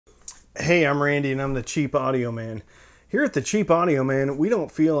Hey, I'm Randy and I'm the Cheap Audio Man. Here at the Cheap Audio Man, we don't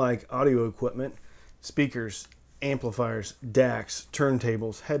feel like audio equipment, speakers, amplifiers, DACs,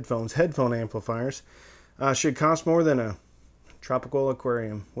 turntables, headphone amplifiers should cost more than a tropical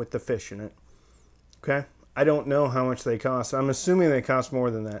aquarium with the fish in it. Okay? I don't know how much they cost. I'm assuming they cost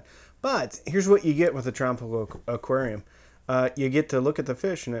more than that. But here's what you get with a tropical aquarium. You get to look at the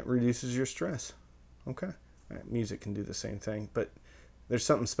fish and it reduces your stress. Okay? Music can do the same thing, but there's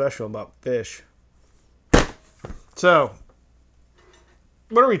something special about fish. So,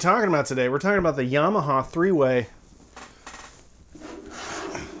 what are we talking about today? We're talking about the Yamaha three-way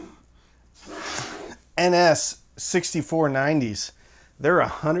NS6490s. They're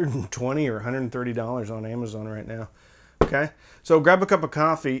 $120 or $130 on Amazon right now. Okay? So grab a cup of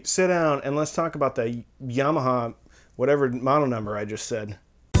coffee, sit down, and let's talk about the Yamaha, whatever model number I just said.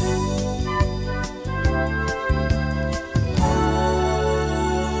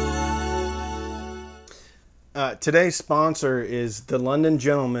 Today's sponsor is the London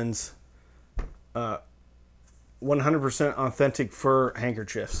Gentleman's 100% authentic fur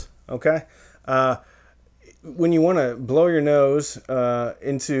handkerchiefs. Okay? When you want to blow your nose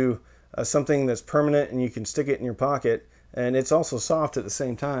into something that's permanent and you can stick it in your pocket, and it's also soft at the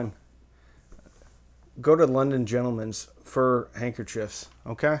same time, go to London Gentleman's fur handkerchiefs.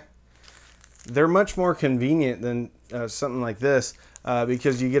 Okay? They're much more convenient than something like this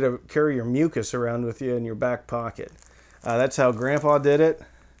because you get to carry your mucus around with you in your back pocket. That's how Grandpa did it.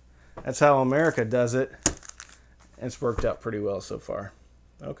 That's how America does it. It's worked out pretty well so far.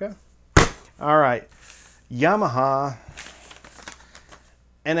 Okay. All right. Yamaha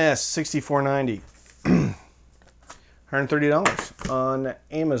NS6490. $130 on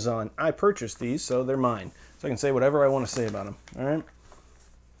Amazon. I purchased these, so they're mine. So I can say whatever I want to say about them. All right.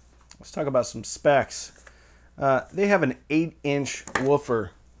 Let's talk about some specs. They have an 8-inch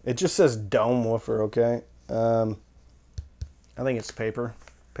woofer. It just says dome woofer, okay? I think it's paper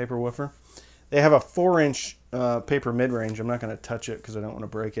woofer. They have a 4-inch paper mid-range. I'm not going to touch it because I don't want to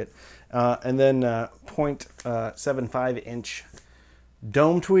break it. And then 0.75-inch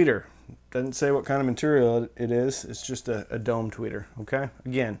dome tweeter. Doesn't say what kind of material it is. It's just a dome tweeter, okay?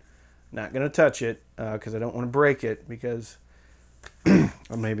 Again, not going to touch it because I don't want to break it because I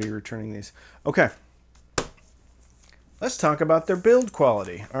may be returning these. Okay. Let's talk about their build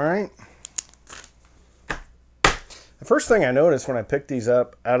quality, all right? The first thing I noticed when I picked these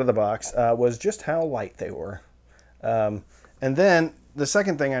up out of the box was just how light they were. And then the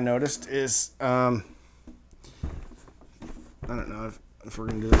second thing I noticed is, I don't know if we're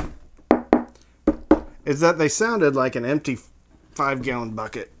going to do that, is that they sounded like an empty 5-gallon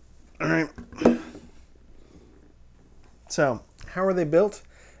bucket, all right? So, how are they built?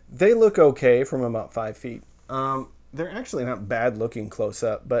 They look okay from about 5 feet. They're actually not bad looking close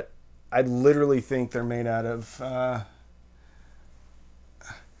up, but I literally think they're made out of a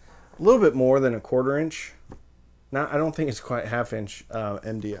little bit more than a 1/4 inch. I don't think it's quite 1/2 inch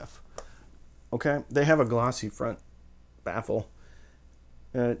MDF. Okay, they have a glossy front baffle,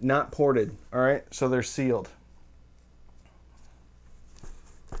 not ported. All right, so they're sealed.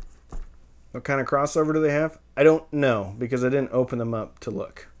 What kind of crossover do they have? I don't know because I didn't open them up to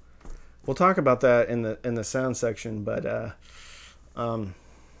look. We'll talk about that in the sound section, but I don't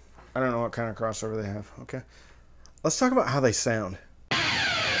know what kind of crossover they have. Okay, let's talk about how they sound.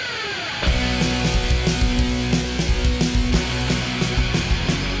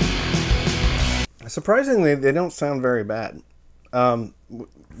 Surprisingly, they don't sound very bad,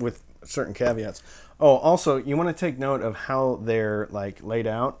 with certain caveats. Oh, also, you want to take note of how they're like laid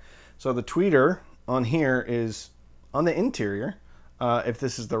out. So the tweeter on here is on the interior. If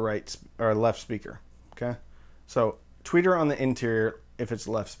this is the right or left speaker, okay? So tweeter on the interior if it's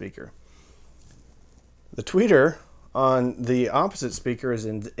left speaker. The tweeter on the opposite speaker is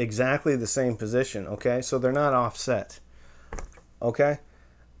in exactly the same position, okay? So they're not offset, okay?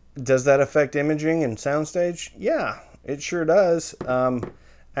 Does that affect imaging and soundstage? Yeah, it sure does.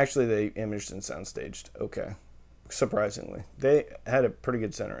 Actually, they imaged and soundstaged, okay. Surprisingly, they had a pretty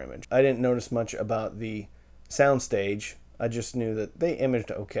good center image. I didn't notice much about the soundstage. I just knew that they imaged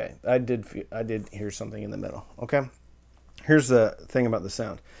okay. I did hear something in the middle. Okay, here's the thing about the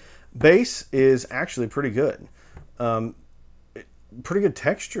sound. Bass is actually pretty good. Pretty good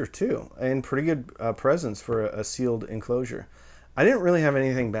texture too, and pretty good presence for a sealed enclosure. I didn't really have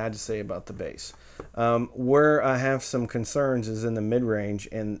anything bad to say about the bass. Where I have some concerns is in the mid-range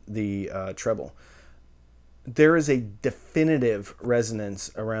and the treble. There is a definitive resonance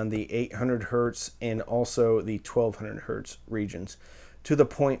around the 800 hertz and also the 1200 hertz regions, to the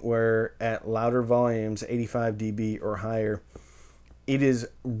point where at louder volumes, 85 dB or higher, it is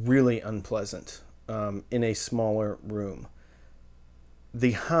really unpleasant in a smaller room.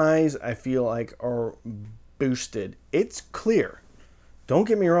 The highs, I feel like, are boosted. It's clear. Don't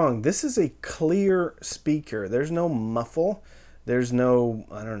get me wrong. This is a clear speaker. There's no muffle. There's no,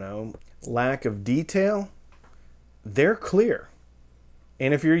 I don't know, lack of detail. They're clear.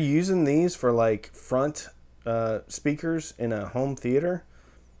 And if you're using these for like front speakers in a home theater,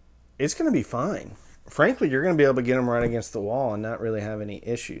 it's going to be fine. Frankly, you're going to be able to get them right against the wall and not really have any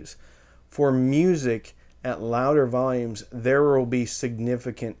issues. For music at louder volumes, there will be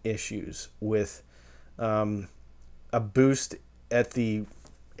significant issues with a boost at the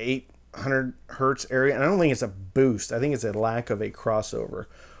 800 hertz area. And I don't think it's a boost. I think it's a lack of a crossover.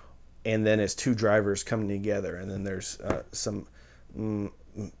 And then it's two drivers coming together. And then there's some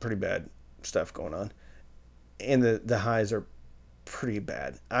pretty bad stuff going on. And the highs are pretty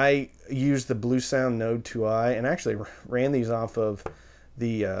bad. I used the Blue Sound Node 2i and actually ran these off of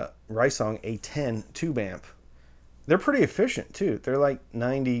the Rysong A10 tube amp. They're pretty efficient too. They're like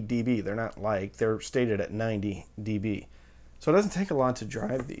 90 dB. They're not like, they're stated at 90 dB. So it doesn't take a lot to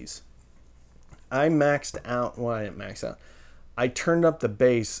drive these. I maxed out, well, I didn't max out. I turned up the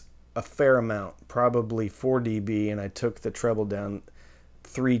bass a fair amount, probably 4 dB, and I took the treble down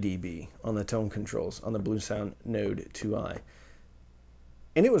 3 dB on the tone controls on the Blue Sound Node 2i.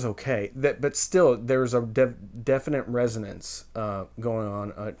 And it was okay, but still there's a definite resonance going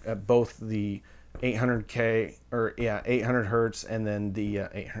on at both the 800K, or yeah, 800 hertz, and then the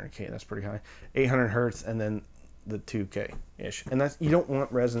 800K, that's pretty high, 800 hertz, and then the 2K-ish. And that's, you don't want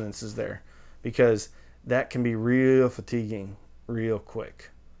resonances there because that can be real fatiguing real quick.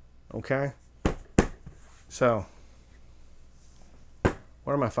 Okay? So,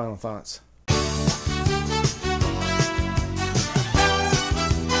 what are my final thoughts?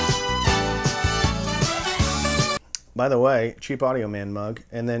 By the way, Cheap Audio Man mug,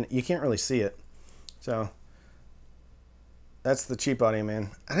 and then you can't really see it. So, that's the Cheap Audio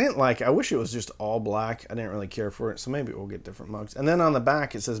Man. I wish it was just all black. I didn't really care for it, so maybe we'll get different mugs. And then on the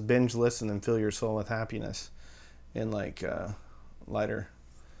back it says binge, listen, and fill your soul with happiness in like lighter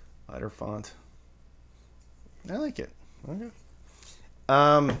font. I like it. Okay.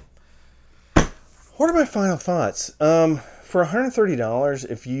 What are my final thoughts? For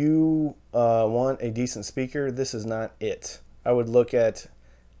 $130, if you want a decent speaker, this is not it. I would look at,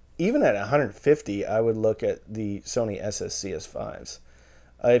 even at $150, I would look at the Sony SS-CS5s.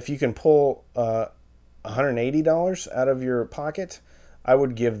 If you can pull $180 out of your pocket, I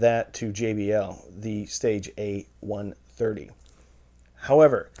would give that to JBL, the Stage A130.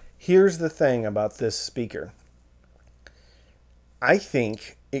 However, here's the thing about this speaker. I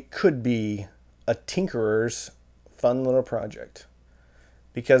think it could be a tinkerer's fun little project,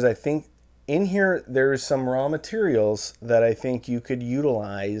 because I think in here there's some raw materials that I think you could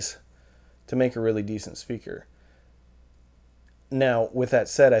utilize to make a really decent speaker. Now, with that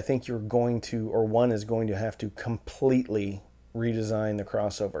said, I think you're going to, or one is going to have to completely redesign the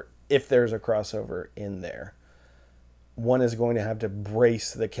crossover, if there's a crossover in there. One is going to have to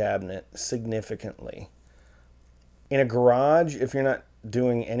brace the cabinet significantly. In a garage, if you're not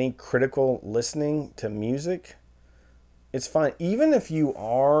doing any critical listening to music, it's fine. Even if you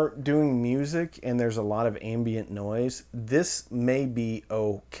are doing music and there's a lot of ambient noise, this may be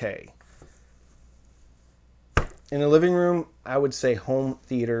okay. In a living room, I would say home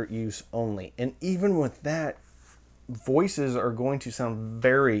theater use only. And even with that, voices are going to sound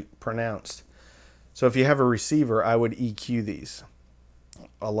very pronounced. So if you have a receiver, I would EQ these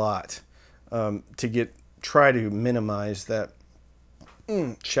a lot to try to minimize that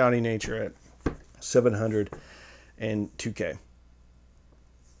shouty nature at 700 and 2K.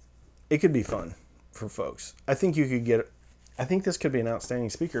 It could be fun for folks. I think this could be an outstanding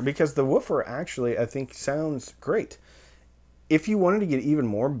speaker because the woofer actually, I think, sounds great. If you wanted to get even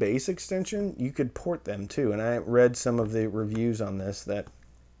more bass extension, you could port them too. And I read some of the reviews on this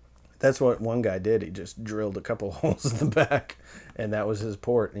that's what one guy did. He just drilled a couple holes in the back and that was his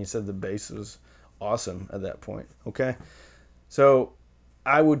port. And he said the bass was awesome at that point. Okay. So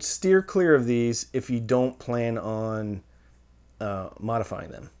I would steer clear of these if you don't plan on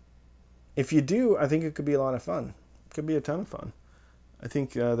modifying them. If you do, I think it could be a lot of fun. It could be a ton of fun. I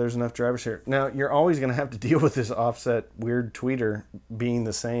think there's enough drivers here. Now, you're always going to have to deal with this offset weird tweeter being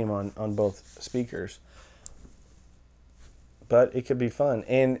the same on both speakers. But it could be fun.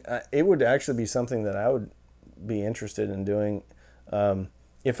 And it would actually be something that I would be interested in doing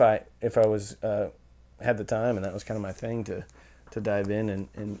if I was had the time and that was kind of my thing to dive in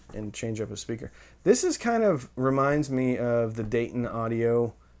and change up a speaker. This is kind of reminds me of the Dayton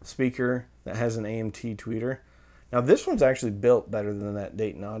Audio speaker that has an AMT tweeter. Now this one's actually built better than that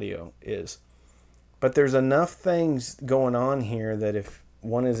Dayton Audio is. But there's enough things going on here that if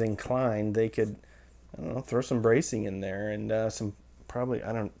one is inclined, they could, I don't know, throw some bracing in there and some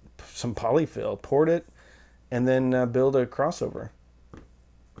polyfill, port it, and then build a crossover.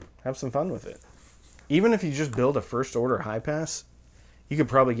 Have some fun with it. Even if you just build a first order high pass, you could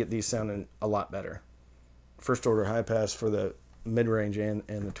probably get these sounding a lot better. First order high pass for the mid-range and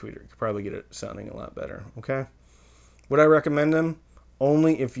the tweeter. You could probably get it sounding a lot better, okay? Would I recommend them?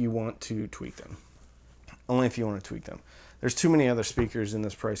 Only if you want to tweak them. Only if you want to tweak them. There's too many other speakers in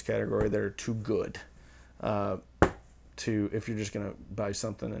this price category that are too good if you're just going to buy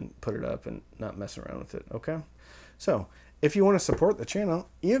something and put it up and not mess around with it, okay? So, if you want to support the channel,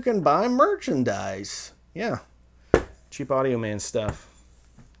 you can buy merchandise. Yeah, Cheap Audio Man stuff.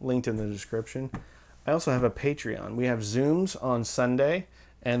 Linked in the description. I also have a Patreon. We have Zooms on Sunday,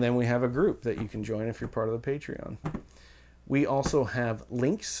 and then we have a group that you can join if you're part of the Patreon. We also have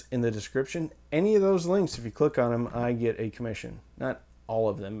links in the description. Any of those links, if you click on them, I get a commission. Not all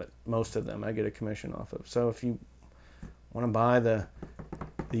of them, but most of them I get a commission off of. So if you want to buy the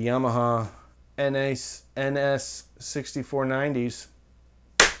Yamaha NS6490s,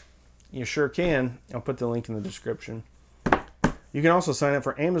 you sure can. I'll put the link in the description. You can also sign up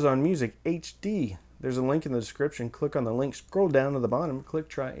for Amazon Music HD. There's a link in the description. Click on the link, scroll down to the bottom, click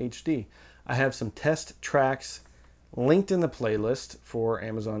Try HD. I have some test tracks linked in the playlist for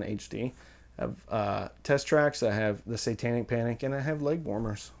Amazon HD. I have test tracks, I have the Satanic Panic, and I have Leg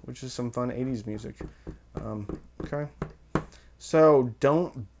Warmers, which is some fun 80s music. Okay. So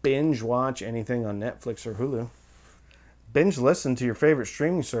don't binge watch anything on Netflix or Hulu. Binge listen to your favorite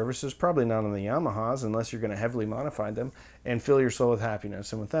streaming services, probably not on the Yamahas unless you're going to heavily modify them, and fill your soul with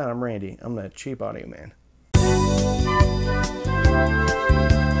happiness. And with that, I'm Randy. I'm the Cheap Audio Man.